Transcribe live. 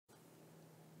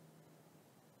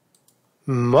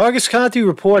Marcus Conte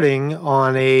reporting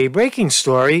on a breaking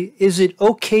story. Is it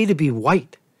okay to be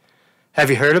white? Have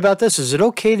you heard about this? Is it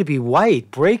okay to be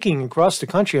white? Breaking across the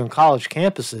country on college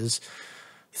campuses.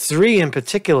 3 in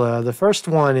particular. The first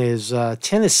one is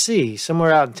Tennessee,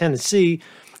 somewhere out in Tennessee,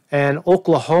 and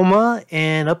Oklahoma,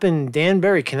 and up in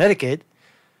Danbury, Connecticut.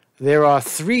 There are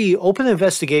 3 open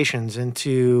investigations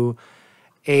into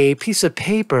a piece of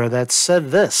paper that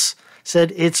said this.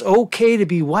 Said, it's okay to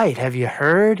be white. Have you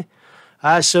heard?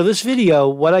 So this video,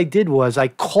 what I did was I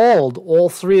called all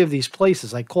 3 of these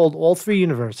places. I called all 3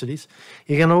 universities.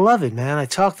 You're going to love it, man. I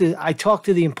talked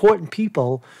to the important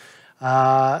people.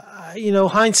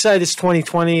 Hindsight is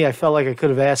 20/20. I felt like I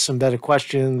could have asked some better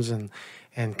questions and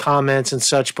comments and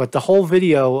such, but the whole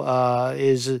video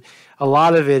is a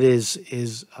lot of it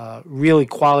is really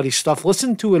quality stuff.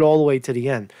 Listen to it all the way to the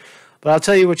end. But I'll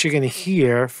tell you what you're going to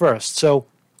hear first. So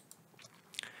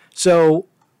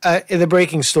the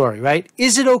breaking story, right?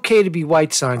 Is it okay to be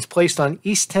white signs placed on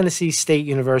East Tennessee State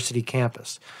University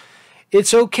campus?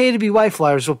 It's okay to be white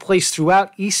flyers were placed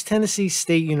throughout East Tennessee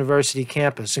State University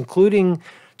campus, including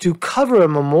to cover a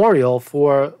memorial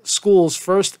for school's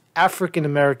first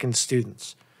African-American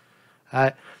students.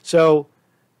 So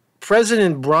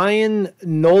President Brian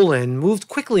Nolan moved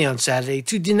quickly on Saturday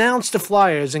to denounce the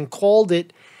flyers and called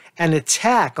it an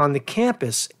attack on the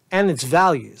campus and its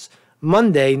values.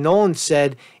 Monday, Nolan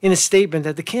said in a statement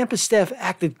that the campus staff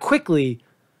acted quickly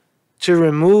to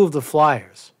remove the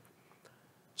flyers.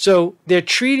 So they're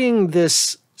treating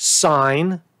this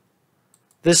sign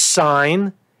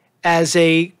as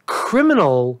a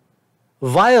criminal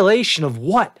violation of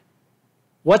what?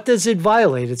 What does it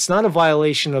violate? It's not a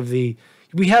violation of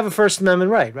we have a First Amendment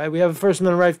right? We have a First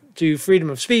Amendment right to freedom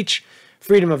of speech,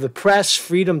 freedom of the press,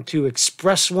 freedom to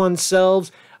express oneself,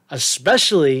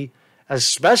 especially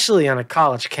on a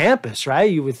college campus,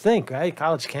 right? You would think, right?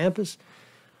 College campus?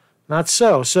 Not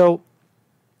so. So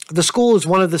the school is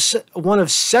one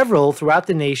of several throughout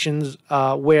the nations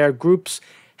where groups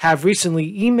have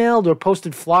recently emailed or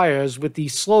posted flyers with the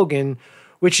slogan,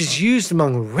 which is used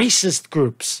among racist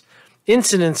groups.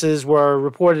 Incidences were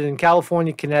reported in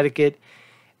California, Connecticut,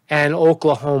 and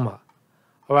Oklahoma.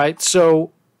 All right,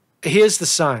 so here's the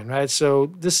sign, right?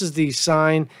 So this is the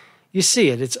sign. You see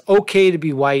it. It's okay to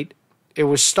be white. It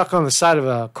was stuck on the side of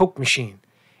a Coke machine.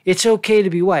 It's okay to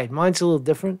be white. Mine's a little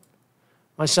different.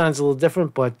 My sign's a little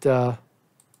different, but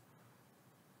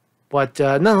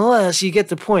nonetheless, you get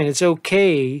the point. It's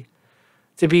okay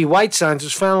to be white signs. It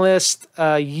was found last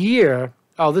year.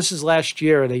 Oh, this is last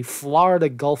year at a Florida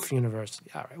Gulf University.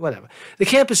 All right, whatever. The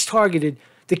campaigns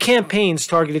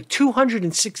targeted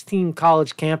 216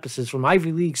 college campuses from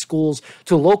Ivy League schools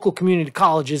to local community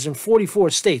colleges in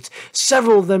 44 states.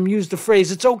 Several of them used the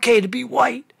phrase, it's okay to be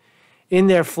white, in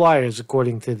their flyers,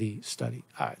 according to the study.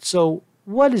 All right, so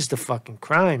what is the fucking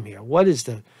crime here? What is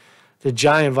the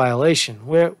giant violation?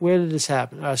 Where did this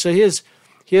happen? All right, so here's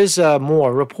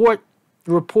more. Report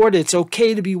it's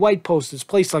okay to be white posters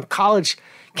placed on college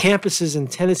campuses in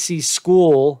Tennessee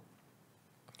school,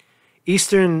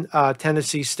 Eastern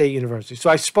Tennessee State University.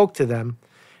 So I spoke to them,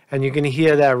 and you're going to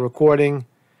hear that recording.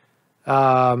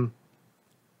 I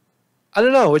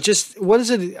don't know. What is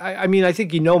it? I mean, I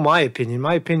think you know my opinion.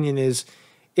 My opinion is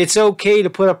it's okay to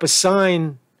put up a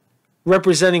sign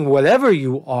representing whatever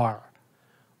you are.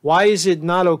 Why is it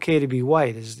not okay to be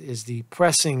white is the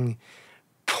pressing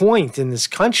point in this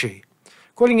country.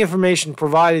 According to information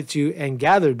provided to and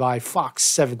gathered by Fox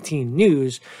 17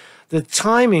 News, the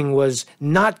timing was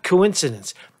not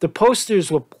coincidence. The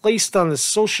posters were placed on the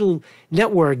social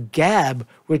network Gab,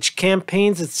 which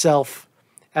campaigns itself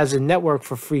as a network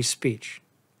for free speech.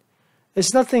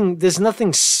 There's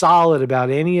nothing solid about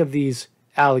any of these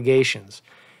allegations.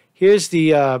 Here's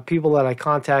the people that I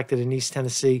contacted in East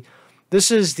Tennessee.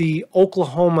 This is the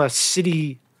Oklahoma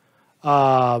City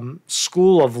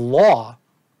School of Law.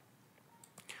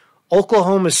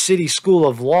 Oklahoma City School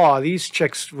of Law. These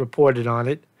chicks reported on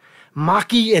it.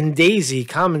 Maki and Daisy,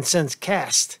 Common Sense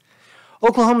Cast.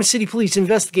 Oklahoma City Police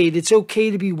investigate it's okay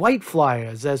to be white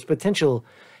flyers as potential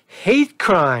hate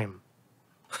crime.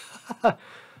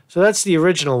 So that's the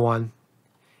original one.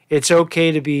 It's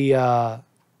okay to be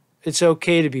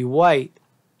white.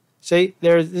 See,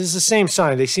 this is the same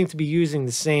sign. They seem to be using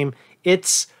the same.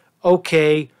 It's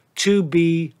okay to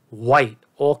be white,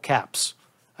 all caps.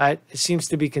 Right? It seems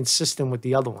to be consistent with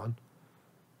the other one.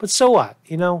 But so what?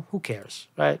 Who cares,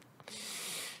 right?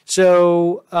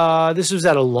 So this was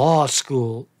at a law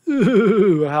school.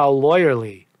 Ooh, how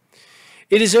lawyerly.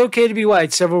 It is okay to be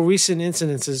white. Several recent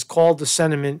incidences called the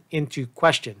sentiment into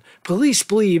question. Police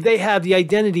believe they have the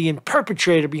identity and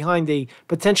perpetrator behind a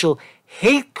potential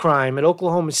hate crime at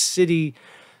Oklahoma City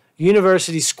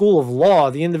University School of Law.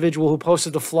 The individual who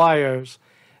posted the flyers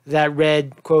that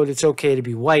read, quote, "It's okay to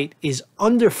be white," is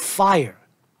under fire.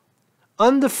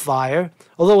 Under fire,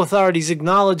 although authorities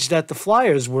acknowledged that the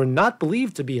flyers were not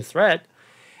believed to be a threat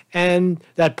and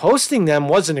that posting them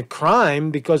wasn't a crime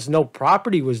because no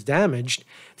property was damaged,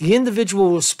 the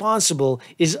individual responsible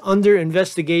is under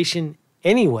investigation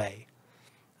anyway.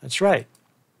 That's right.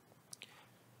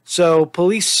 So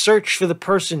police search for the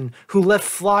person who left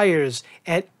flyers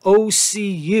at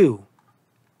OCU.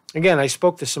 Again, I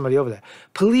spoke to somebody over there.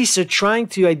 Police are trying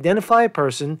to identify a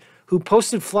person who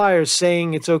posted flyers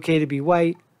saying it's okay to be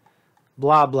white,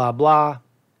 blah, blah, blah.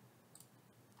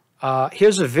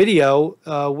 Here's a video.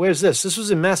 Where's this? This was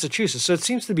in Massachusetts, so it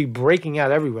seems to be breaking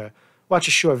out everywhere. Watch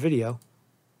a short video.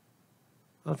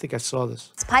 I don't think I saw this.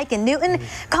 Pike in Newton,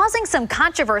 causing some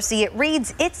controversy. It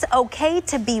reads, "It's okay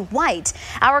to be white."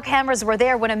 Our cameras were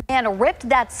there when a man ripped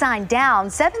that sign down.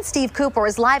 7's Steve Cooper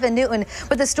is live in Newton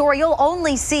with a story you'll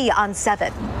only see on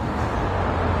 7.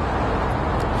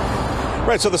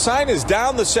 Right, so the sign is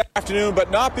down this afternoon,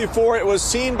 but not before it was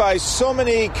seen by so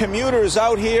many commuters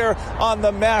out here on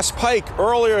the Mass Pike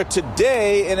earlier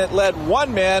today, and it led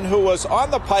one man who was on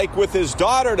the pike with his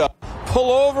daughter to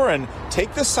pull over and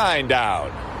take the sign down.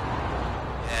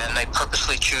 And they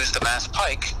purposely choose the Mass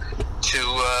Pike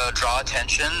to draw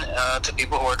attention to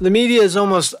people who are... The media is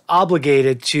almost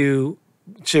obligated to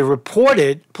report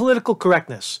it. Political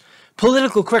correctness.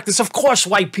 Political correctness. Of course,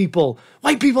 white people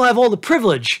have all the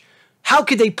privilege. How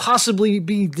could they possibly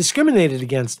be discriminated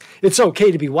against? It's okay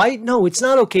to be white? No, it's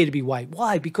not okay to be white.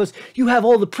 Why? Because you have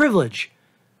all the privilege.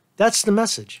 That's the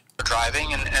message.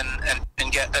 Driving and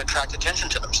attract attention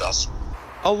to themselves.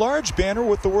 A large banner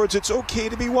with the words "It's okay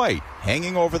to be white"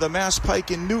 hanging over the Mass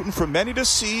Pike in Newton for many to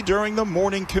see during the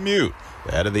morning commute.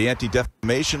 The head of the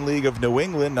Anti-Defamation League of New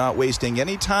England not wasting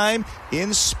any time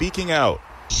in speaking out.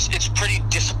 It's pretty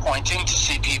disappointing to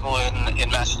see people in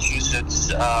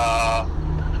Massachusetts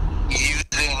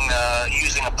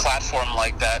using a platform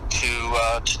like that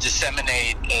to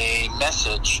disseminate a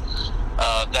message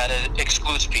that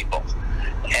excludes people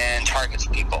and targets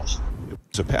people.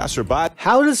 It's a passerby.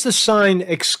 How does the sign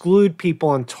exclude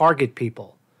people and target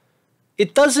people?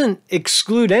 It doesn't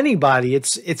exclude anybody.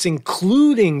 It's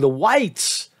including the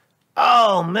whites.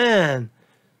 Oh, man.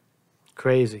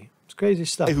 Crazy. It's crazy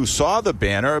stuff. Who saw the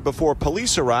banner before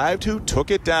police arrived, who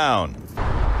took it down.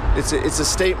 It's a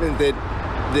statement that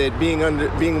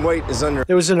being white is under.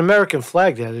 There was an American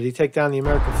flag there. Did he take down the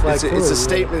American flag? It's a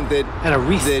statement that and a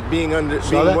wreath. That being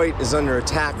white is under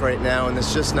attack right now, and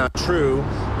it's just not true.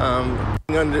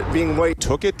 Being white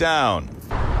took it down.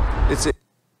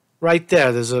 Right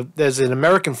there. There's an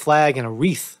American flag and a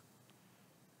wreath.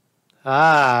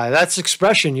 Ah, that's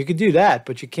expression. You could do that,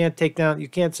 but you can't take down. You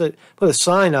can't put a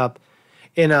sign up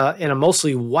in a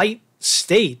mostly white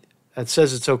state that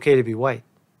says it's okay to be white.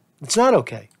 It's not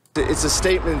okay. It's a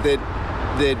statement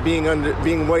that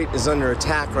being white is under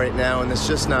attack right now, and it's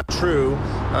just not true.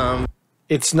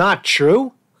 It's not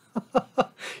true?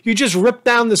 You just ripped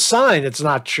down the sign. It's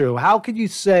not true. How could you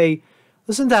say?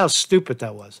 Listen to how stupid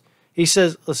that was. He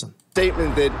says, listen.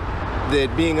 Statement that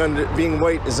being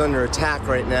white is under attack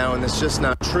right now, and it's just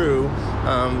not true.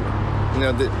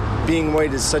 That being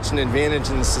white is such an advantage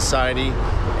in the society,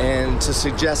 and to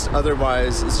suggest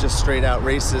otherwise is just straight out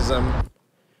racism.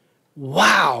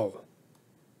 Wow.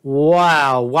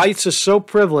 Whites are so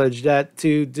privileged that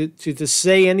to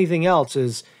say anything else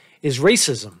is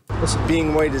racism. Listen.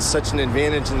 Being white is such an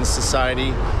advantage in the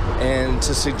society, and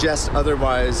to suggest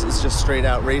otherwise is just straight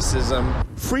out racism.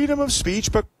 Freedom of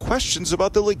speech, but questions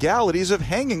about the legalities of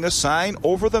hanging a sign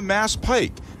over the Mass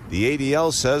Pike. The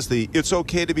ADL says the "It's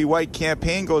Okay to Be White"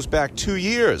 campaign goes back 2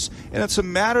 years, and it's a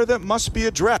matter that must be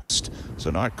addressed. So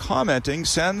not commenting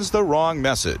sends the wrong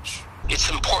message. It's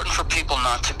important for people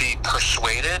not to be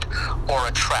persuaded or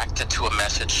attracted to a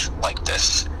message like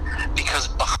this, because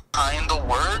behind the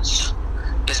words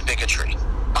is bigotry.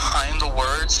 Behind the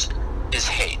words is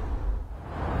hate.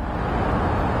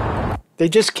 They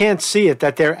just can't see it,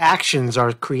 that their actions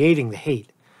are creating the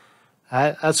hate.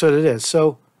 That's what it is.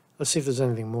 So let's see if there's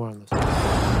anything more on this.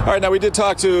 All right, now we did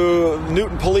talk to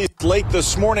Newton Police late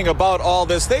this morning about all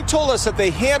this. They told us that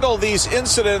they handle these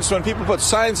incidents when people put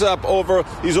signs up over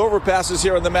these overpasses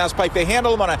here on the Mass Pike. They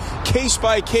handle them on a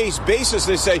case-by-case basis.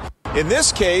 They say in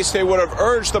this case, they would have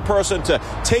urged the person to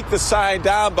take the sign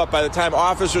down, but by the time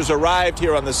officers arrived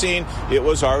here on the scene, it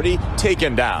was already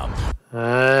taken down. All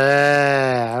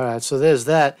right, so there's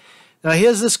that. Now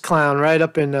here's this clown right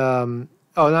up in. Oh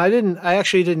no, I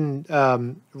actually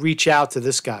didn't reach out to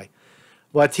this guy.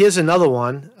 But here's another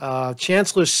one.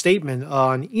 Chancellor's statement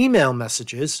on email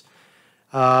messages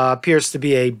appears to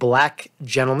be a black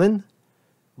gentleman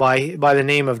by the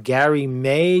name of Gary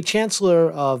May, Chancellor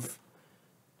of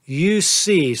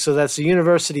UC. So that's the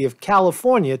University of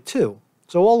California too.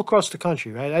 So all across the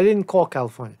country, right? I didn't call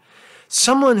California.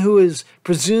 Someone who is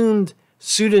presumed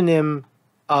pseudonym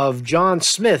of John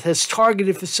Smith has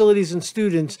targeted facilities and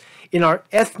students in our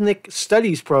ethnic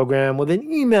studies program with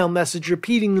an email message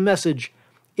repeating the message,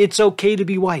 "It's okay to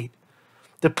be white."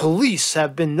 The police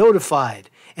have been notified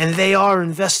and they are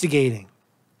investigating.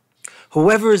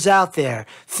 Whoever is out there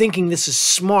thinking this is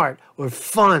smart or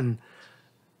fun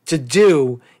to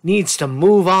do needs to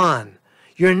move on.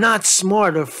 You're not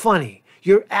smart or funny.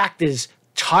 Your act is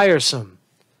tiresome.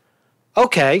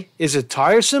 Okay, is it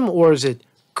tiresome or is it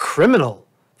criminal?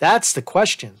 That's the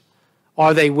question.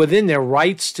 Are they within their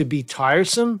rights to be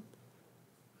tiresome?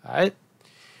 All right.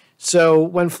 So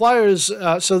when flyers,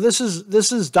 so this is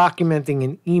documenting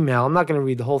an email. I'm not going to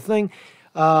read the whole thing.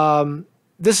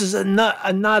 This is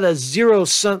not a zero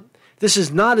sum. This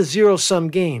is not a zero sum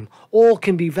game. All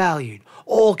can be valued.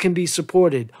 All can be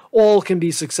supported. All can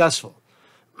be successful.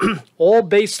 All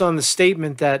based on the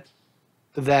statement that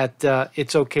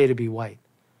it's okay to be white.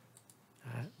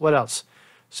 What else?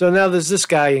 So now there's this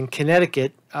guy in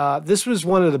Connecticut. This was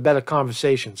one of the better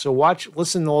conversations. So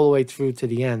listen all the way through to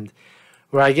the end,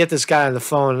 where I get this guy on the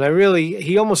phone, and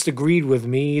he almost agreed with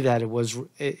me that it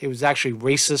was actually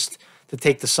racist to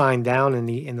take the sign down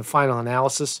in the final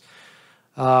analysis.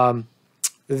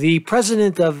 The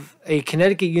president of a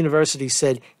Connecticut university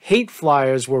said hate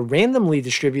flyers were randomly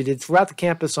distributed throughout the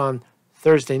campus on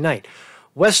Thursday night.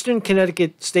 Western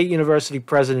Connecticut State University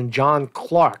President John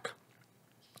Clark.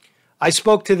 I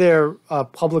spoke to their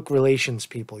public relations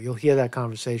people. You'll hear that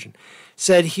conversation.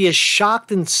 Said he is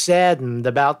shocked and saddened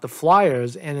about the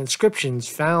flyers and inscriptions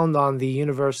found on the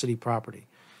university property.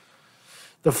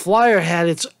 The flyer had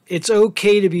 "It's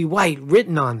okay to be white"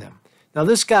 written on them. Now,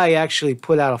 this guy actually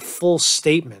put out a full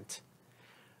statement,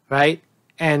 right?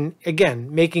 And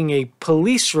again, making a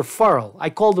police referral. I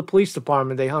called the police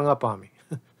department. They hung up on me.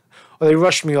 Or they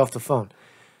rushed me off the phone.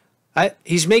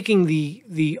 He's making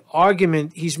the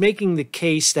argument, he's making the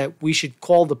case that we should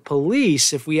call the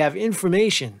police if we have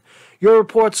information. Your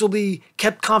reports will be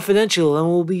kept confidential and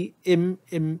will be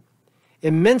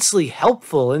immensely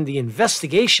helpful in the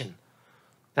investigation.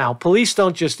 Now, police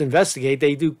don't just investigate,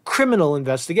 they do criminal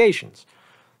investigations.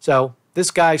 So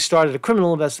this guy started a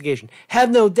criminal investigation.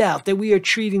 Have no doubt that we are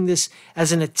treating this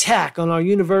as an attack on our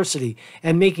university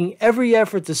and making every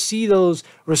effort to see those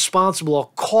responsible are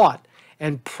caught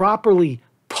and properly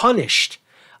punished.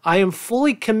 I am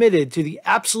fully committed to the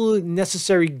absolute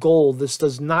necessary goal this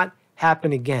does not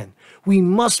happen again. We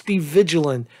must be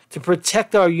vigilant to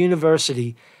protect our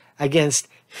university against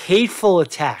hateful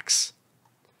attacks.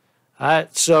 All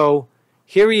right, so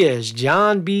here he is,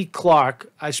 John B.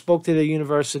 Clark. I spoke to the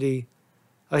university.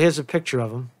 Oh, here's a picture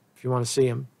of him, if you want to see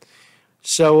him.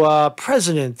 So,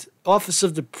 President, Office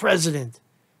of the President.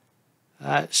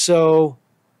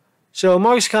 So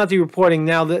Marcus Conte reporting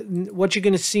now that what you're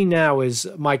going to see now is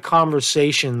my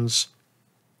conversations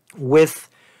with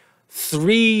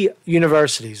 3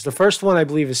 universities. The first one, I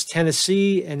believe, is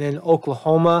Tennessee, and then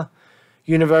Oklahoma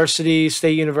University,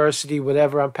 State University,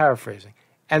 whatever. I'm paraphrasing.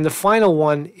 And the final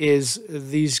one is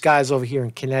these guys over here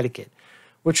in Connecticut,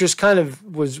 which was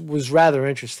was rather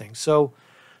interesting. So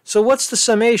what's the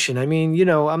summation? I mean,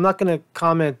 I'm not going to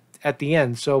comment at the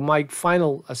end. So my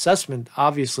final assessment,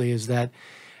 obviously, is that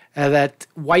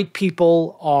white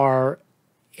people are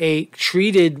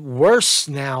treated worse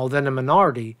now than a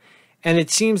minority, and it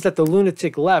seems that the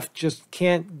lunatic left just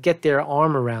can't get their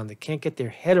arm around it, can't get their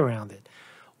head around it,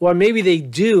 or maybe they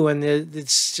do, and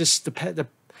it's just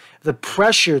the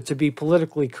pressure to be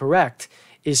politically correct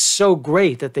is so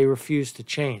great that they refuse to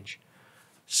change.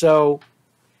 So,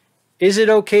 is it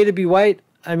okay to be white?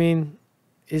 I mean,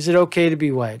 is it okay to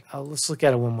be white? Let's look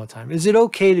at it one more time. Is it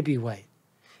okay to be white?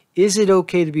 Is it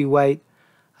okay to be white?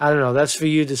 I don't know. That's for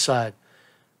you to decide.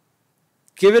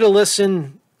 Give it a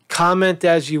listen. Comment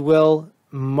as you will.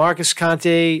 Marcus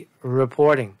Conte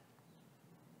reporting.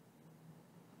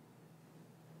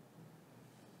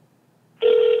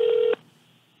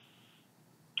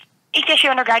 HSU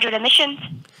undergraduate admissions.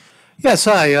 Yes,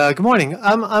 hi. Good morning.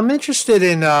 I'm interested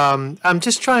in. I'm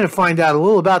just trying to find out a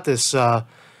little about this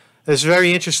this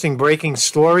very interesting breaking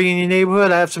story in your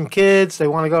neighborhood. I have some kids. They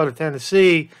want to go to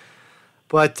Tennessee,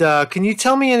 but can you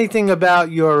tell me anything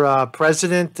about your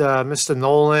president, Mr.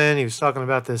 Nolan? He was talking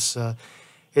about this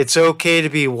 "It's okay to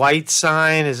be white"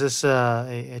 sign? Is this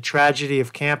a tragedy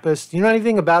of campus? Do you know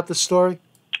anything about this story?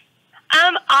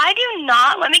 I do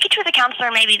not. Let me get you with a counselor.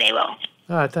 Maybe they will. All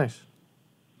right, thanks.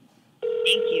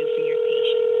 Thank you for your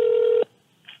patience.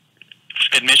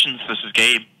 Admissions, this is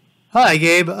Gabe. Hi,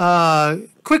 Gabe.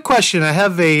 Quick question. I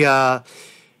have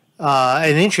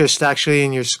an interest actually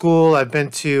in your school. I've been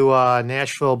to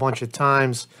Nashville a bunch of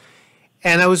times,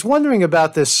 and I was wondering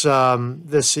about this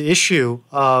this issue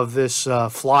of this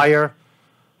flyer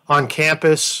on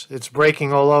campus. It's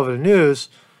breaking all over the news.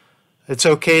 It's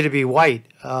okay to be white.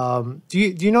 Do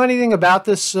you know anything about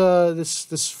this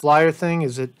this flyer thing?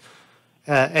 Is it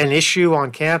an issue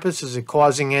on campus? Is it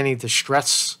causing any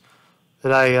distress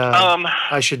that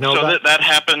I should know about? So that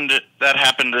happened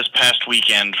this past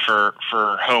weekend for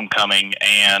homecoming,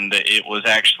 and it was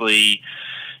actually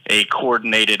a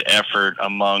coordinated effort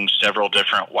among several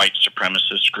different white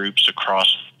supremacist groups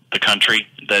across the country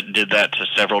that did that to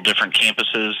several different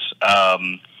campuses.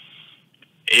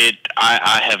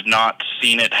 I have not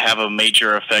seen it have a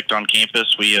major effect on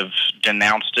campus. We have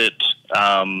denounced it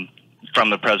from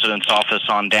the president's office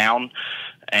on down,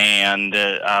 and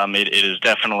it is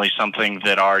definitely something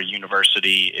that our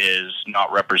university is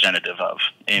not representative of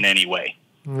in any way.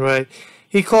 Right.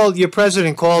 Your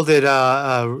president called it,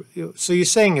 so you're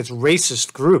saying it's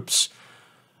racist groups.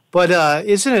 But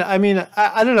isn't it, I mean,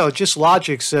 I don't know, just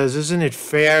logic says, isn't it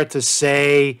fair to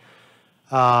say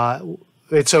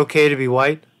it's okay to be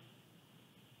white?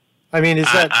 I mean,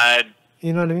 is that,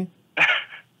 you know what I mean?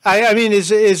 I mean,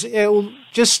 is it,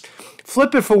 just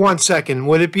flip it for 1 second.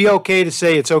 Would it be okay to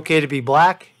say it's okay to be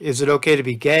black? Is it okay to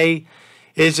be gay?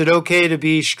 Is it okay to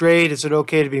be straight? Is it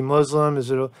okay to be Muslim?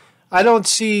 I don't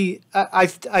see,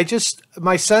 I just,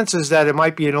 my sense is that it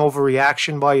might be an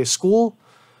overreaction by a school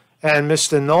and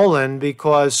Mr. Nolan,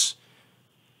 because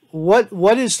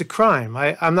what is the crime?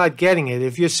 I'm not getting it.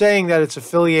 If you're saying that it's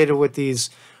affiliated with these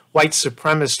white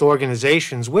supremacist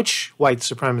organizations, which white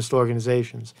supremacist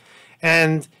organizations?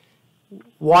 And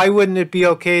why wouldn't it be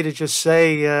okay to just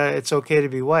say it's okay to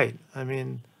be white? I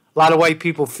mean, a lot of white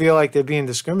people feel like they're being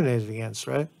discriminated against,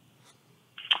 right?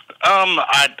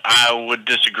 I would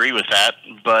disagree with that,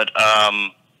 but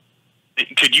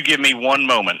could you give me one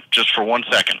moment, just for 1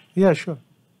 second? Yeah, sure.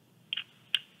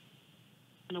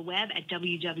 On the web at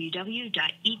www.etsu.edu.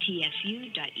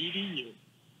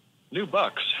 New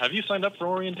Bucks, have you signed up for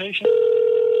orientation?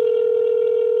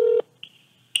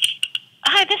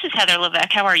 Hi, this is Heather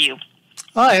Levesque. How are you?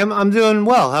 Hi, I'm doing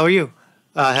well. How are you,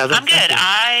 Heather? I'm good.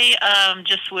 I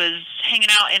just was hanging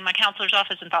out in my counselor's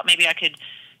office and thought maybe I could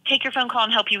take your phone call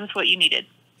and help you with what you needed.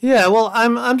 Yeah, well,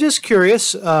 I'm just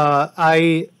curious.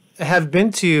 I have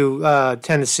been to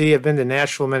Tennessee. I've been to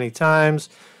Nashville many times.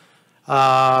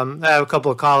 I have a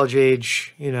couple of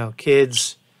college-age,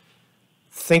 kids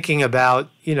thinking about,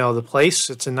 the place.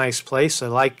 It's a nice place. I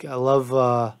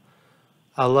love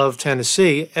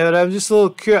Tennessee, and I'm just a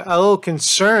little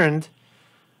concerned.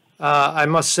 I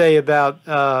must say about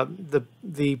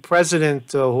the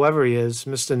president, whoever he is,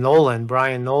 Mr. Nolan,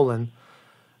 Brian Nolan.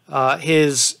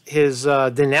 His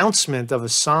denouncement of a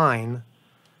sign,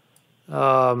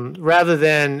 rather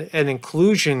than an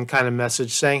inclusion kind of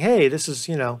message saying, "Hey, this is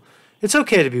it's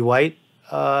okay to be white."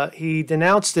 He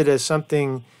denounced it as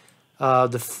something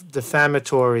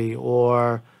defamatory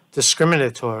or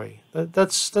discriminatory.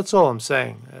 That's all I'm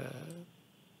saying.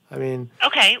 I mean,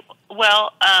 okay.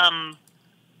 Well,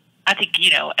 I think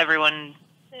everyone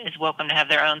is welcome to have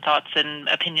their own thoughts and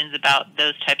opinions about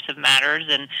those types of matters,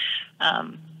 and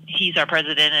he's our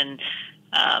president and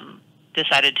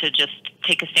decided to just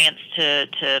take a stance to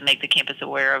make the campus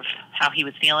aware of how he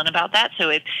was feeling about that. So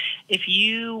if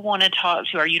you want to talk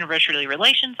to our university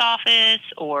relations office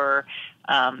or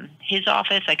his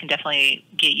office, I can definitely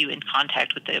get you in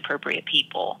contact with the appropriate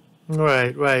people.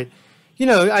 Right.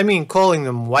 I mean, calling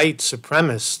them white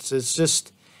supremacists, it's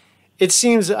just, it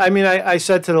seems, I mean, I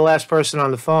said to the last person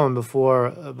on the phone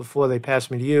before they passed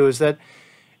me to you, is that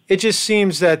it just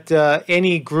seems that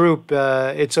any group,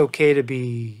 it's okay to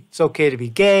be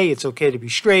gay, it's okay to be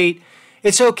straight,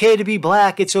 it's okay to be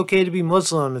black, it's okay to be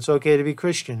Muslim, it's okay to be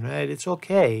Christian, right? It's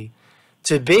okay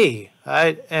to be,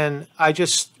 right? And I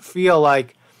just feel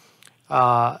like,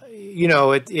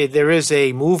 there is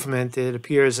a movement, it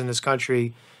appears in this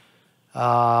country,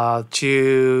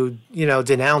 to,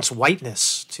 denounce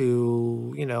whiteness,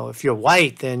 to, if you're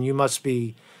white, then you must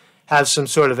have some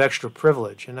sort of extra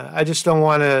privilege. And I just don't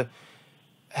want to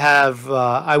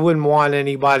I wouldn't want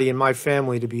anybody in my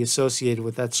family to be associated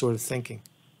with that sort of thinking.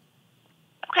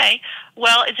 Okay.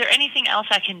 Well, is there anything else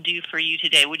I can do for you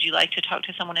today? Would you like to talk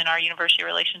to someone in our University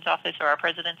Relations office or our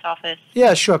President's office?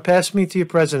 Yeah, sure. Pass me to your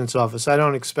president's office. I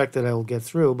don't expect that I will get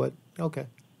through, but okay.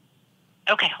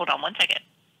 Okay, hold on one second.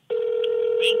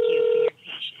 Thank you for your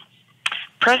patience.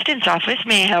 President's office,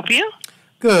 may I help you?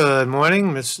 Good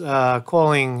morning, Miss.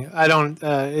 Calling. I don't.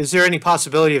 Is there any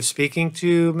possibility of speaking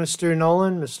to Mr.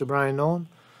 Nolan, Mr. Brian Nolan,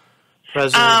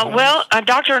 President?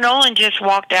 Dr. Nolan just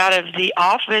walked out of the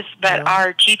office, but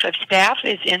our chief of staff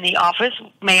is in the office.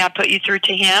 May I put you through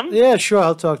to him? Yeah, sure.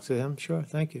 I'll talk to him. Sure.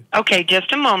 Thank you. Okay,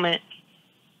 just a moment.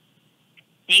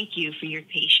 Thank you for your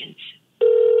patience.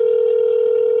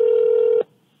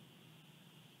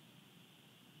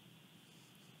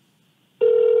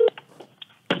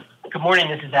 Good morning,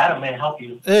 this is Adam. May I help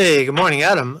you? Hey, good morning,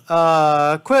 Adam.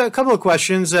 A couple of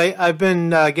questions. I've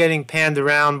been getting panned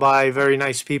around by very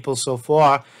nice people so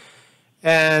far,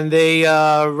 and they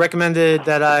recommended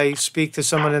that I speak to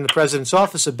someone in the president's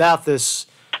office about this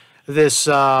piece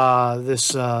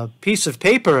of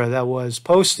paper that was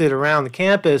posted around the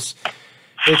campus.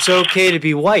 It's okay to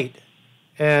be white,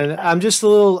 and I'm a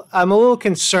little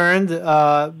concerned.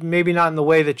 Maybe not in the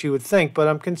way that you would think, but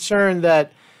I'm concerned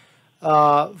that.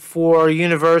 For a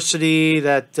university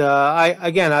that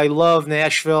I love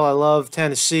Nashville, I love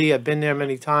Tennessee. I've been there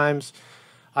many times.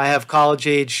 I have college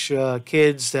age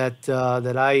kids that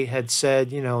I had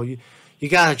said, you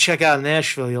got to check out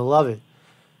Nashville. You'll love it,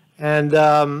 and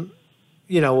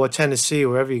or Tennessee,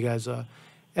 wherever you guys are.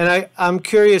 And I'm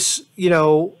curious,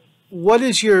 what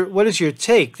is your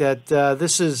take that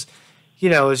this is.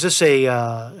 Is this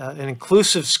an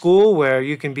inclusive school where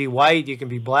you can be white, you can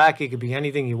be black, you can be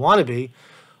anything you want to be?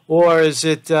 Or is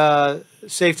it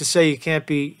safe to say you can't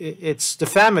be, it's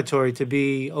defamatory to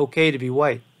be okay to be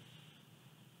white?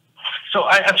 So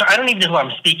I'm sorry, I don't even know who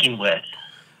I'm speaking with.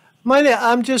 My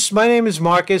name is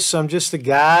Marcus. I'm just a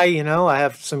guy, I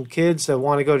have some kids that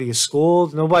want to go to your school.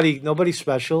 Nobody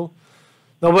special.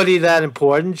 Nobody that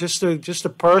important. Just a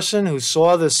person who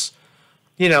saw this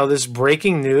this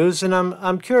breaking news, and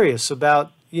I'm curious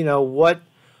about,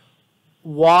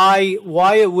 why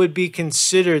it would be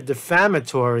considered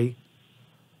defamatory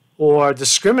or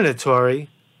discriminatory,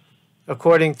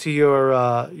 according to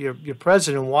your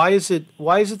president. Why is it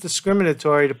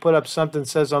discriminatory to put up something that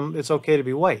says it's okay to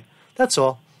be white? That's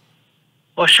all.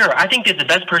 Well, sure. I think that the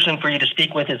best person for you to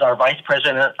speak with is our Vice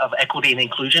President of Equity and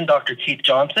Inclusion, Dr. Keith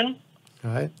Johnson.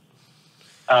 All right.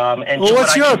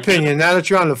 What's your opinion now that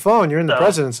you're on the phone? You're in the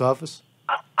president's office.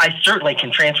 I certainly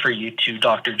can transfer you to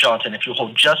Dr. Johnson if you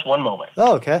hold just one moment.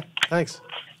 Oh, okay. Thanks.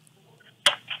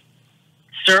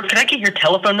 Sir, can I get your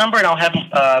telephone number and I'll have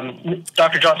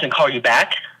Dr. Johnson call you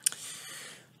back?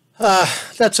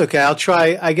 That's okay. I'll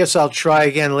try. I guess I'll try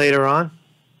again later on.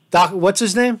 What's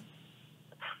his name?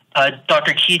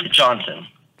 Dr. Keith Johnson.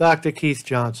 Dr. Keith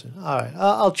Johnson. All right.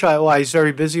 I'll try. Why? He's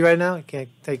very busy right now. Can't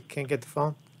get the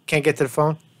phone. Can't get to the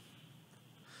phone?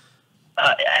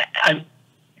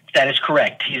 That is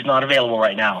correct. He's not available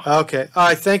right now. Okay. All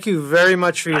right. Thank you very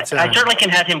much for your time. I certainly can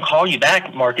have him call you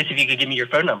back, Marcus, if you could give me your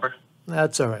phone number.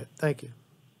 That's all right. Thank you.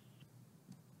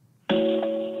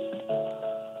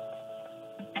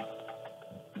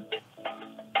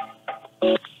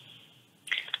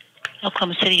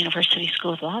 Oklahoma City University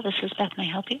School of Law. This is Beth. May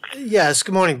I help you? Yes.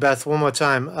 Good morning, Beth. One more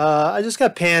time. I just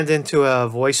got panned into a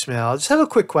voicemail. I just have a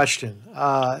quick question.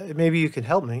 Maybe you can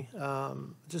help me.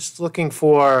 Just looking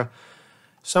for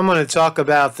someone to talk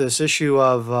about this issue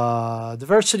of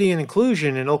diversity and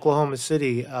inclusion in Oklahoma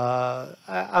City. I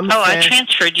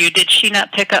transferred you. Did she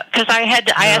not pick up? Because I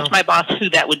asked my boss who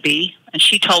that would be, and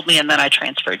she told me, and then I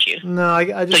transferred you. No,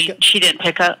 she didn't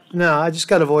pick up? No, I just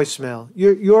got a voicemail.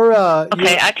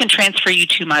 Okay, I can transfer you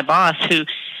to my boss who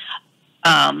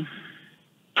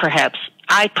perhaps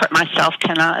I myself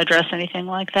cannot address anything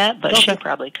like that, but she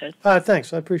probably could.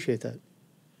 Thanks. I appreciate that.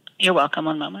 You're welcome.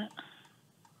 One moment.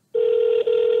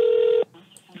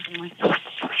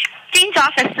 Dean's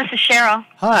office, this is Cheryl.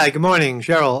 Hi, good morning,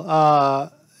 Cheryl.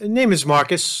 Name is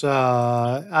Marcus.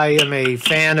 I am a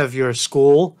fan of your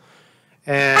school,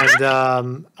 and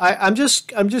I'm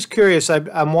just curious.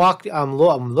 I'm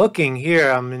looking here.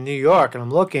 I'm in New York, and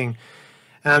I'm looking,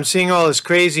 and I'm seeing all this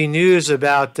crazy news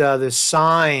about this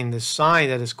sign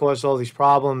that has caused all these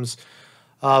problems.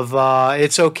 Of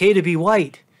it's okay to be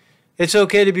white. It's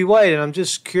okay to be white, and I'm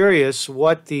just curious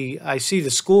I see the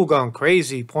school going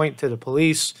crazy, pointing to the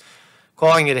police,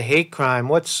 calling it a hate crime.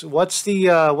 What's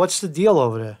the deal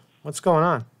over there? What's going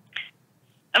on?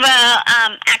 Well,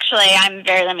 actually, I'm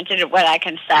very limited at what I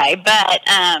can say, but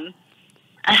I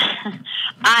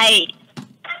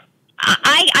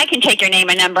can take your name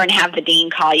and number and have the dean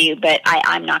call you, but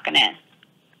I'm not going to.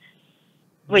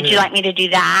 Would you like me to do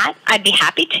that? I'd be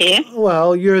happy to.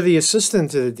 Well, you're the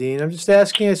assistant to the dean. I'm just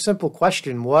asking a simple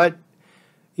question. What,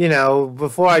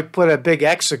 before I put a big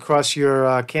X across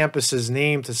your campus's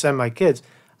name to send my kids,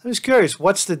 I'm just curious,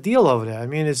 what's the deal over there? I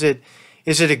mean, is it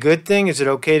a good thing? Is it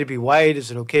okay to be white?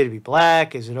 Is it okay to be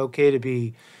black? Is it okay to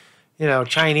be,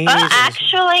 Chinese? Well,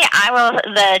 actually,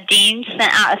 the dean sent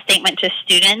out a statement to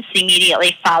students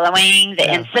immediately following the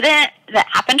incident that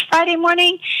happened Friday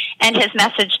morning, and his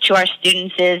message to our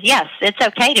students is, yes, it's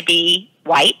okay to be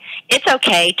white. It's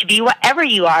okay to be whatever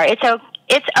you are. It's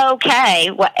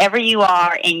okay, whatever you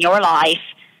are in your life,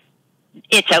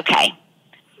 it's okay.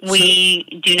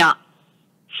 We do not.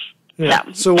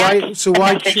 Yeah. So why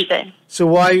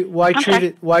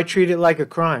treat it like a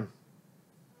crime?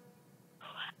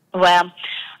 Well,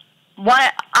 all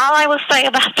I will say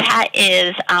about that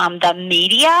is the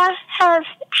media has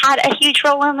had a huge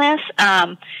role in this.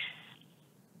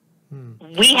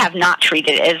 We have not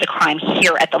treated it as a crime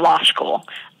here at the law school.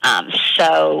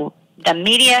 So the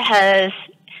media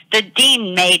the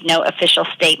dean made no official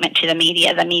statement to the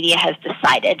media. The media has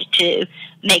decided to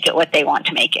make it what they want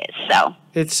to make it. So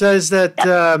it says that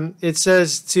it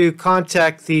says to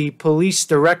contact the police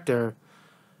director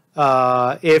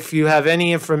if you have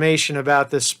any information about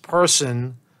this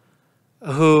person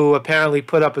who apparently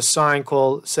put up a sign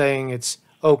saying it's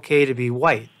okay to be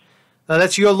white. Now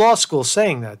that's your law school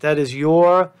saying that. That is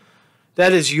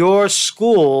your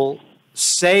school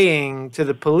saying to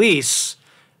the police,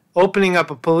 opening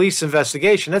up a police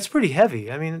investigation. That's pretty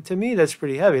heavy. I mean, to me, that's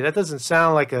pretty heavy. That doesn't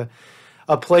sound like a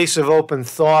place of open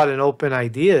thought and open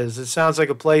ideas. It sounds like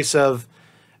a place of,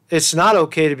 it's not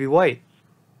okay to be white.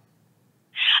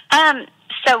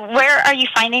 So where are you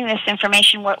finding this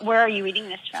information? Where are you reading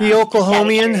this from? The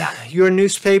Oklahomian, your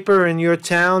newspaper in your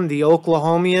town, the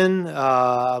Oklahomian,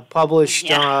 published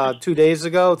 3 days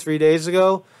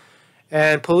ago.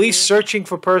 And police searching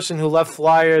for person who left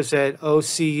flyers at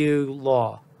OCU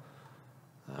Law.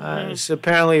 So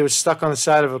apparently it was stuck on the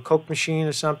side of a Coke machine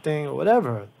or something or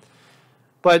whatever.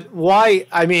 But why?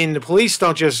 I mean, the police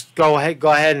don't just go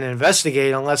ahead and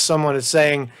investigate unless someone is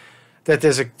saying that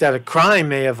that a crime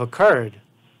may have occurred.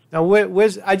 Now,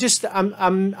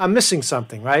 I'm missing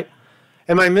something, right?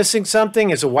 Am I missing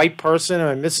something as a white person? Am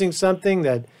I missing something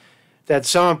that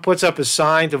someone puts up a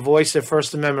sign to voice their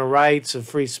First Amendment rights of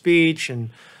free speech and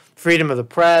freedom of the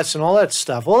press and all that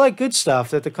stuff, all that good stuff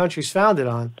that the country's founded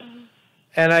on?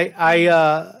 And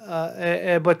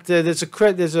but there's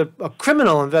a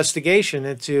criminal investigation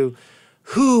into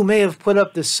who may have put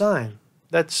up this sign.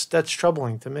 That's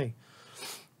troubling to me.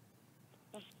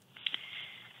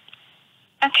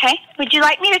 Okay. Would you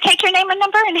like me to take your name and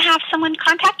number and have someone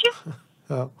contact you?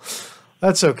 Oh,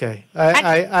 that's okay.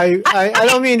 I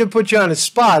don't mean to put you on the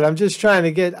spot. I'm just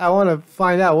trying to I want to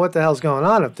find out what the hell's going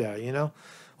on up there,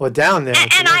 or down there.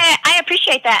 And I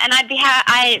appreciate that, and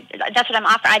that's what I'm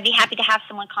offering. I'd be happy to have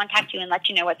someone contact you and let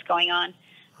you know what's going on.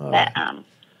 All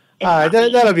right,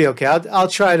 that'll be okay. I'll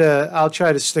try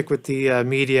to stick with the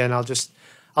media, and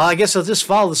I guess I'll just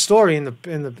follow the story in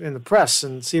the press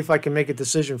and see if I can make a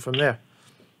decision from there.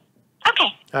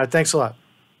 Okay. All right. Thanks a lot.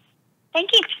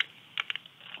 Thank you.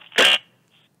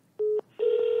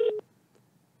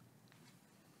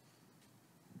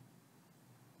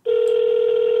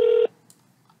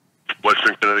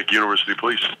 Western Connecticut University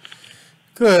Police.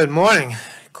 Good morning.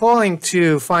 Calling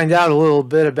to find out a little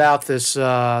bit about this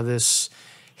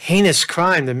heinous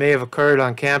crime that may have occurred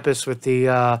on campus with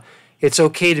the "It's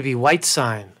okay to be white"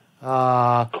 sign.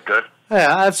 Okay.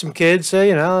 Yeah, I have some kids.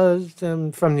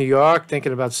 I'm from New York,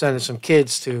 thinking about sending some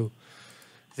kids to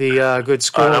the good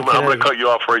school. I'm going to cut you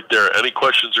off right there. Any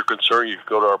questions or concern, you can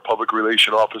go to our public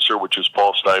relation officer, which is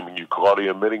Paul Steinman. You call the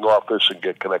admitting office and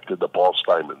get connected to Paul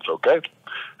Steinman's, okay?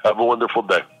 Have a wonderful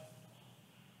day.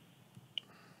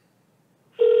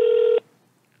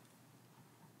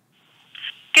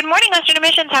 Good morning, Western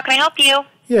Admissions. How can I help you?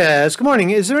 Yes, good morning.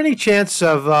 Is there any chance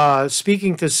of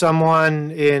speaking to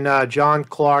someone in John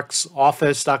Clark's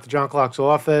office, Dr. John Clark's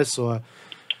office,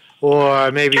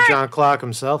 or maybe John Clark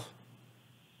himself?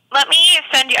 Let me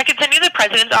send you. I can send you to the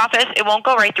president's office. It won't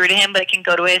go right through to him, but it can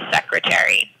go to his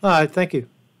secretary. All right, thank you.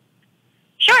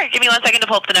 Sure. Give me 1 second to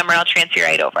pull up the number. I'll transfer you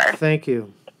right over. Thank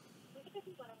you.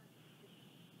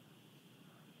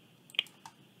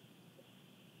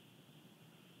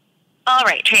 All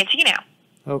right, transfer you now.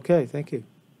 Okay, thank you.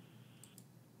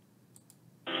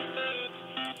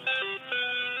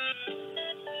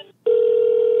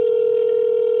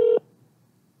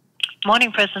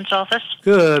 Morning, President's office.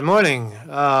 Good morning.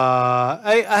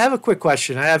 I have a quick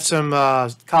question. I have some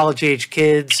college-age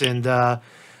kids and a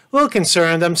little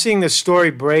concerned. I'm seeing this story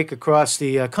break across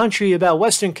the country about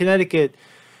Western Connecticut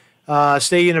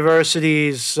state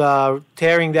universities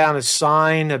tearing down a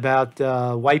sign about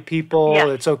white people. Yes.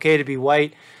 It's okay to be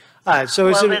white. So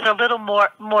well, there's a little more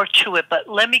to it, but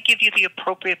let me give you the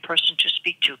appropriate person to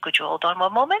speak to. Could you hold on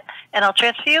one moment, and I'll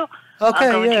transfer you? Okay,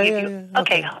 I'm going to give you.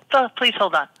 Okay, so please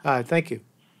hold on. All right, thank you.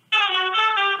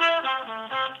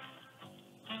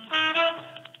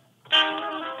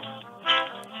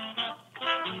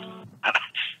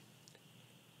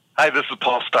 Hi, this is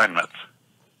Paul Steinmetz.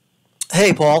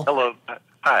 Hey, Paul. Hello.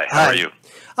 Hi, how are you?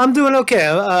 I'm doing okay.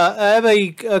 I have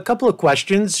a couple of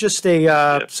questions, just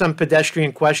some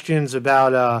pedestrian questions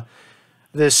about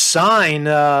this sign.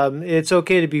 It's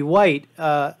okay to be white.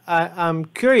 I'm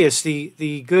curious.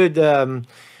 The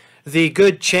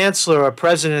good chancellor or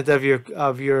president of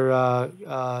your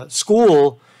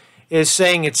school is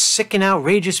saying it's sick and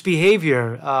outrageous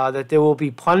behavior. That there will be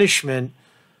punishment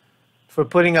for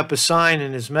putting up a sign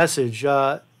in his message.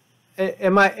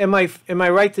 Am I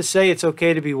right to say it's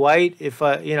okay to be white if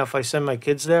I send my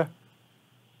kids there?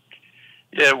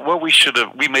 Yeah, well, we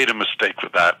made a mistake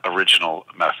with that original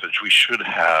message. We should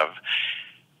have,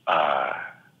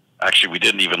 actually, we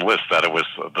didn't even list that it was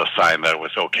the sign that it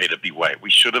was okay to be white. We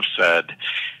should have said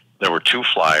there were 2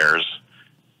 flyers.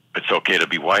 It's okay to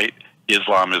be white.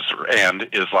 Islam is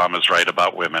right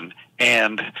about women,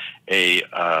 and a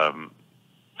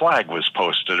flag was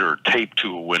posted or taped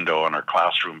to a window in our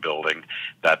classroom building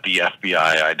that the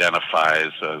FBI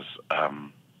identifies as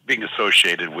being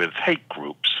associated with hate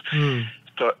groups.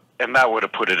 So, and that would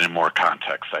have put it in more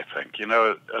context, I think.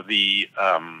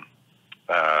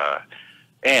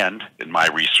 And in my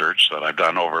research that I've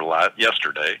done over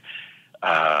yesterday,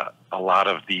 a lot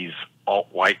of these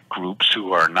alt-white groups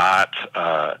who are not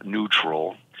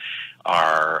neutral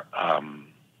are,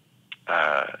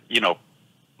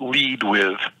 lead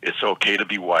with it's okay to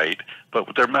be white, but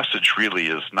their message really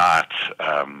is not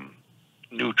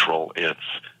neutral. It's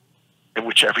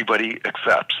which everybody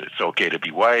accepts. It's okay to be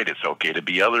white. It's okay to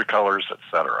be other colors,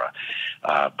 etc.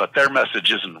 But their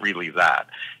message isn't really that.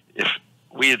 If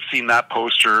we had seen that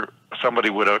poster, somebody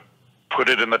would have put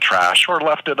it in the trash or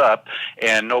left it up,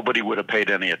 and nobody would have paid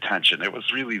any attention. It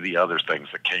was really the other things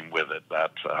that came with it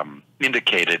that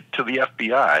indicated to the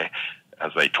FBI,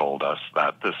 as they told us,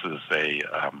 that this is a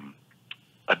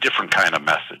different kind of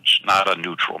message, not a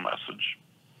neutral message.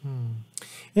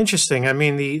 Interesting. I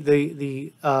mean,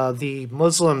 the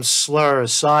Muslim slur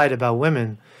aside about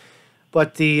women,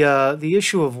 but the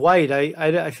issue of white,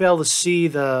 I fail to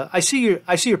see I see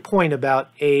your point about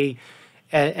an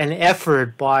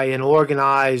effort by an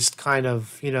organized kind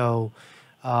of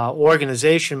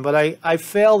organization, but I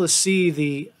fail to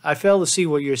see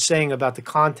what you're saying about the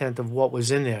content of what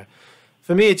was in there.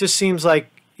 For me, it just seems like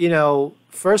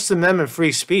First Amendment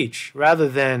free speech rather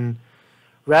than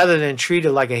treat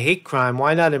it like a hate crime.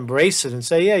 Why not embrace it and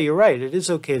say, yeah, you're right. It is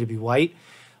okay to be white.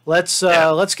 Let's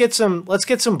get some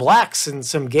blacks and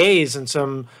some gays and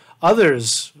some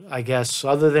others, I guess,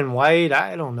 other than white.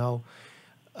 I don't know.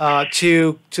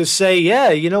 To say, yeah,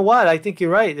 you know what? I think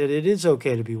you're right that it is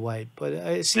okay to be white. But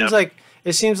it seems like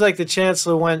the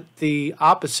chancellor went the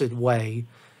opposite way.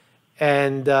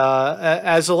 And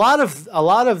as a lot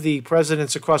of the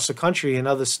presidents across the country and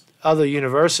other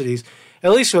universities,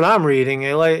 at least what I'm reading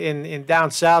in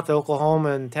down south, Oklahoma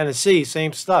and Tennessee,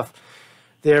 same stuff.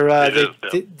 They're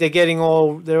getting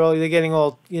all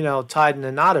tied in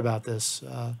a knot about this.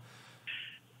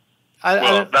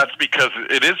 That's because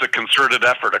it is a concerted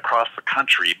effort across the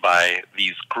country by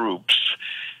these groups.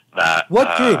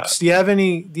 What groups? Do you have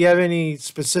any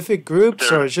specific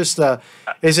groups, or is just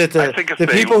is it the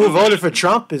people who voted for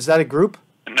Trump? Is that a group?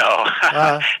 No,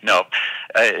 no.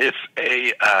 It's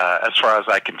as far as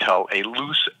I can tell, a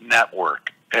loose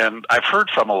network, and I've heard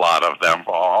from a lot of them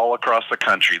all across the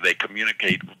country. They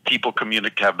communicate. People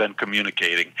have been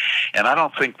communicating, and I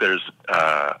don't think there's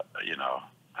a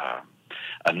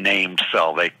named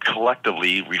cell. They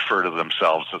collectively refer to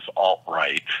themselves as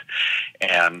alt-right,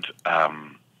 and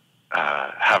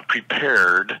have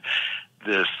prepared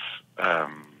this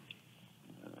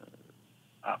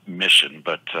mission,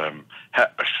 but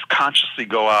consciously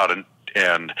go out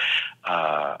and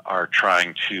are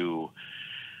trying to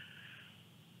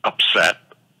upset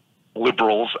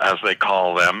liberals, as they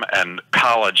call them, and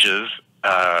colleges,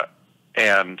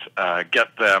 and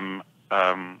get them.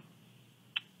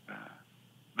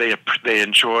 They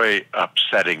enjoy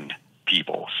upsetting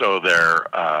people, so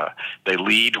they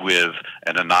lead with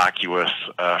an innocuous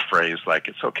phrase like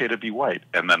 "it's okay to be white,"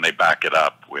 and then they back it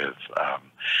up with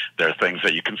their things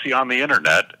that you can see on the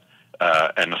internet,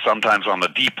 and sometimes on the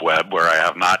deep web, where I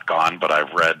have not gone, but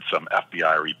I've read some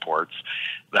FBI reports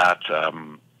that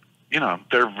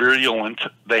they're virulent.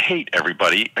 They hate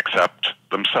everybody except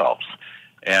themselves.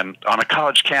 And on a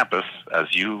college campus,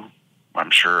 as you, I'm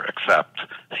sure, accept,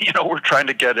 we're trying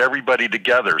to get everybody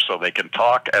together so they can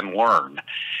talk and learn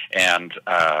and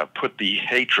put the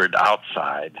hatred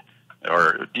outside,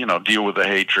 or, deal with the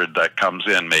hatred that comes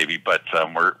in maybe. But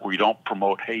we don't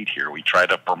promote hate here. We try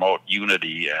to promote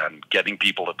unity and getting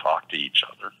people to talk to each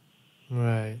other.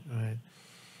 Right, right.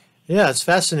 Yeah, it's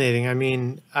fascinating. I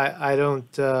mean, I don't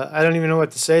even know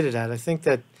what to say to that. I think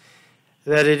that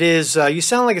it is. You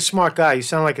sound like a smart guy. You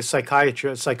sound like a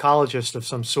psychologist of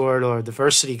some sort, or a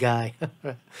diversity guy.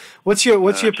 What's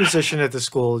your position at the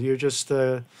school? You're just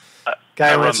a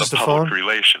guy who answers the phone. Public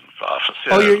relations office.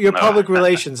 Oh, you're public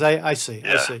relations. I see.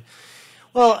 Yeah. I see.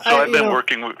 Well, so I've been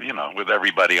working with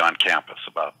everybody on campus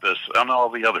about this and all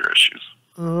the other issues.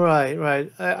 Right, right.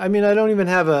 I mean, I don't even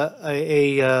have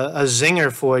a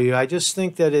zinger for you. I just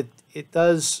think that it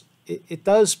does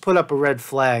put up a red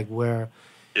flag where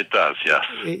it does, yes.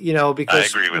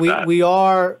 Because I agree with that. we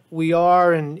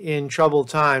are in troubled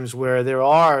times where there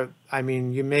are. I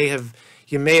mean, you may have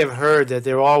heard that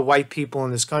there are white people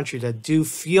in this country that do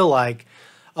feel like,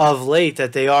 of late,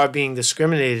 that they are being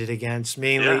discriminated against,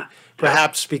 mainly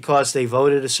perhaps because they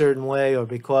voted a certain way, or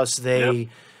because they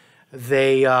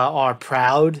are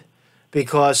proud,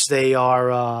 because they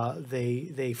are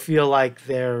they feel like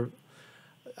they're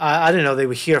I don't know, they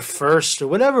were here first, or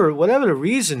whatever the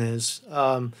reason is,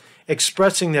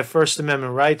 expressing their First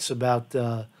Amendment rights about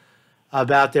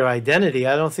their identity.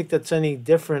 I don't think that's any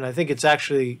different. I think it's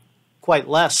actually quite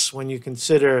less when you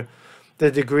consider the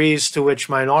degrees to which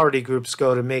minority groups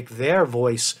go to make their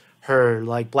voice heard,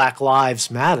 like Black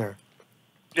Lives Matter.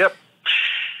 Yep.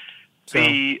 So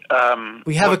we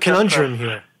have a conundrum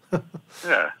here.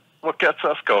 Yeah. What gets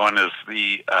us going is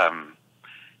the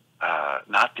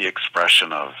not the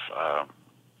expression of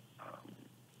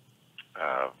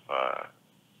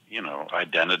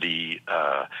identity,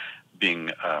 being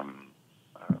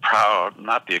proud,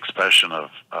 not the expression of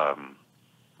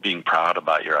being proud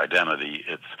about your identity.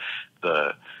 It's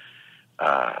the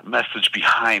message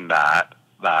behind that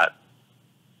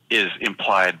is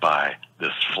implied by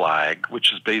this flag,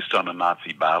 which is based on a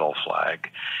Nazi battle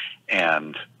flag,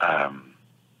 and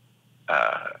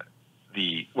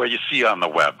what you see on the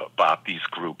web about these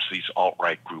groups, these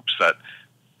alt-right groups that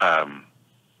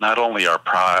not only are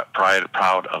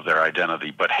proud of their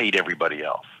identity, but hate everybody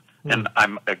else. And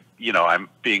I'm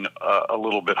being a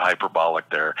little bit hyperbolic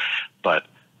there, but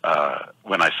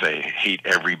when I say hate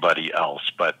everybody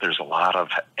else, but there's a lot of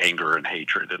anger and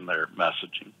hatred in their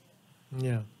messaging.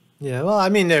 Yeah, yeah. Well, I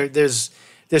mean, there's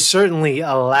certainly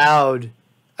a loud.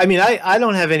 I mean, I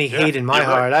don't have any hate in my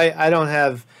heart. Right. I don't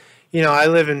have. I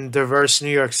live in diverse New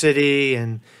York City,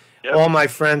 and all my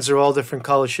friends are all different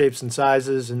colors, shapes, and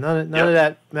sizes, and none of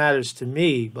that matters to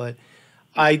me. But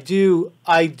I do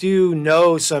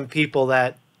know some people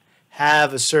that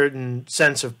have a certain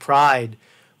sense of pride,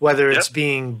 whether it's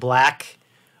being black,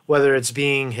 whether it's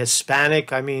being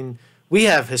Hispanic. I mean, we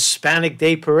have Hispanic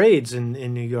Day parades in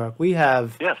New York. We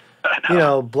have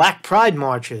Black Pride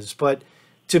marches, but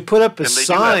to put up a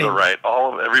sign, do have the right.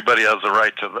 Everybody has the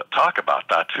right to talk about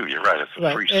that too. You're right; it's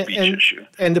a free speech issue.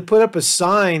 And to put up a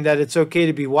sign that it's okay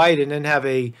to be white, and then have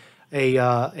a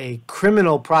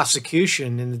criminal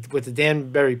prosecution with the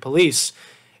Danbury police,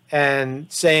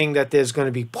 and saying that there's going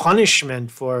to be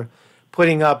punishment for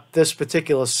putting up this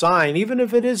particular sign, even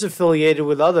if it is affiliated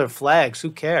with other flags.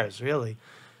 Who cares, really?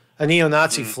 A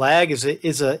neo-Nazi flag is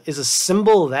a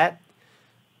symbol that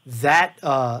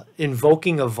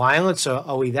invoking of violence.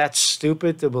 Are we that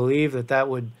stupid to believe that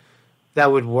would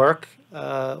work?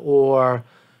 I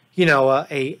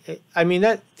mean,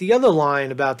 that the other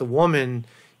line about the woman,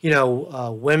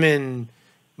 women,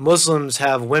 Muslims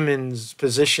have women's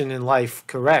position in life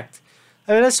correct.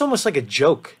 I mean, that's almost like a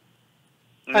joke.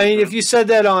 I mean, if you said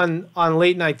that on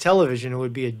late night television, it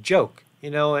would be a joke,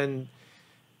 and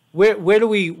where do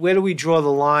we draw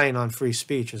the line on free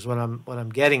speech is what I'm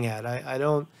getting at. I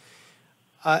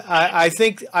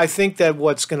think that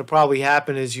what's going to probably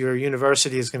happen is your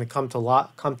university is going to come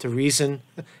to reason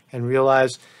and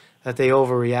realize that they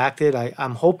overreacted.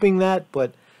 I'm hoping that,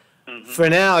 but for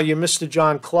now, your Mr.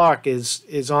 John Clark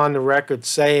is on the record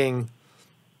saying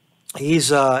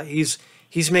he's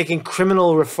making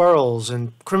criminal referrals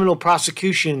and criminal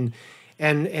prosecution,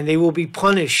 and they will be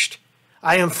punished.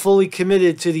 I am fully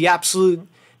committed to the absolute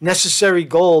necessary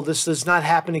goal. This does not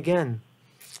happen again.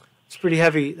 It's pretty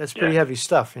heavy. That's pretty heavy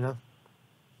stuff,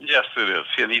 Yes, it is.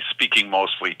 And he's speaking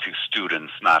mostly to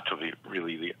students, not to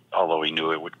although he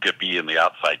knew it would be in the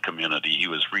outside community, he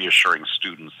was reassuring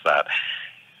students that,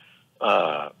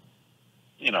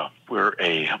 you know, we're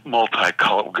going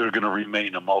to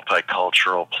remain a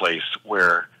multicultural place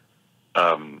where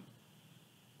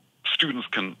students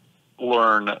can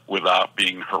learn without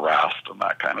being harassed and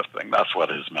that kind of thing. That's what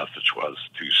his message was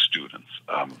to students.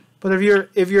 But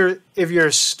if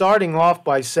you're starting off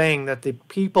by saying that the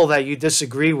people that you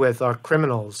disagree with are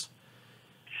criminals,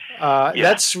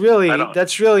 that's really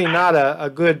not a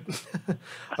good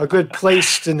a good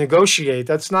place to negotiate.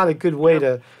 That's not a good way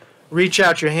to reach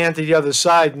out your hand to the other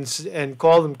side and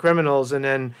call them criminals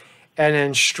and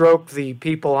then stroke the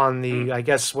people on the I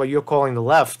guess what you're calling the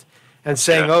left and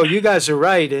saying, oh, you guys are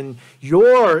right and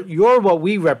you're what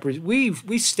we represent.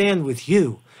 We stand with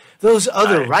you. Those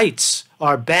other rights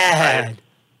are bad.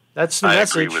 That's the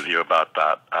message. I agree with you about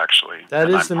that, actually. That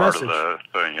is the message. Part of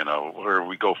the you know, where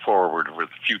we go forward with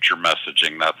future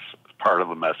messaging. That's part of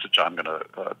the message I'm going to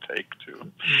take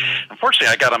to.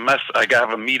 Unfortunately, I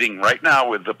have a meeting right now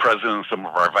with the president and some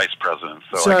of our vice presidents.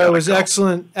 So it was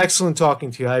excellent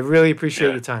talking to you. I really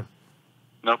appreciate your time.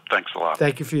 Nope, thanks a lot.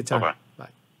 Thank you for your time. Bye-bye.